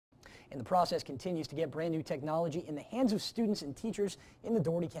And the process continues to get brand new technology in the hands of students and teachers in the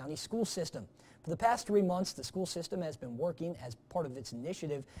Dougherty County school system. For the past 3 months, the school system has been working as part of its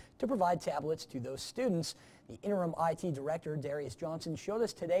initiative to provide tablets to those students. The interim IT director, Darius Johnson, showed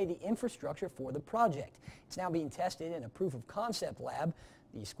us today the infrastructure for the project. It's now being tested in a proof of concept lab.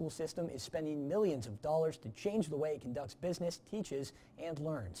 The school system is spending millions of dollars to change the way it conducts business, teaches, and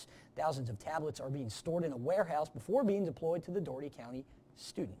learns. Thousands of tablets are being stored in a warehouse before being deployed to the Dougherty County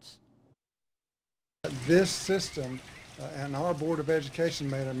students. This system and our Board of Education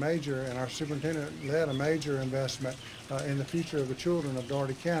made a major, and our superintendent led a major investment in the future of the children of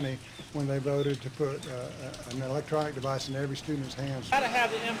Dougherty County when they voted to put an electronic device in every student's hands. We've got to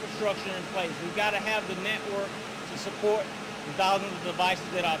have the infrastructure in place. We've got to have the network to support the thousands of devices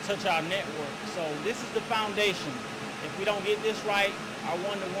that touch our network. So this is the foundation. If we don't get this right, our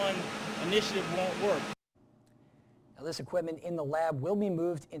one-to-one initiative won't work. Now, this equipment in the lab will be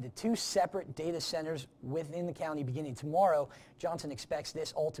moved into 2 separate data centers within the county beginning tomorrow. Johnson expects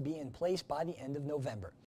this all to be in place by the end of November.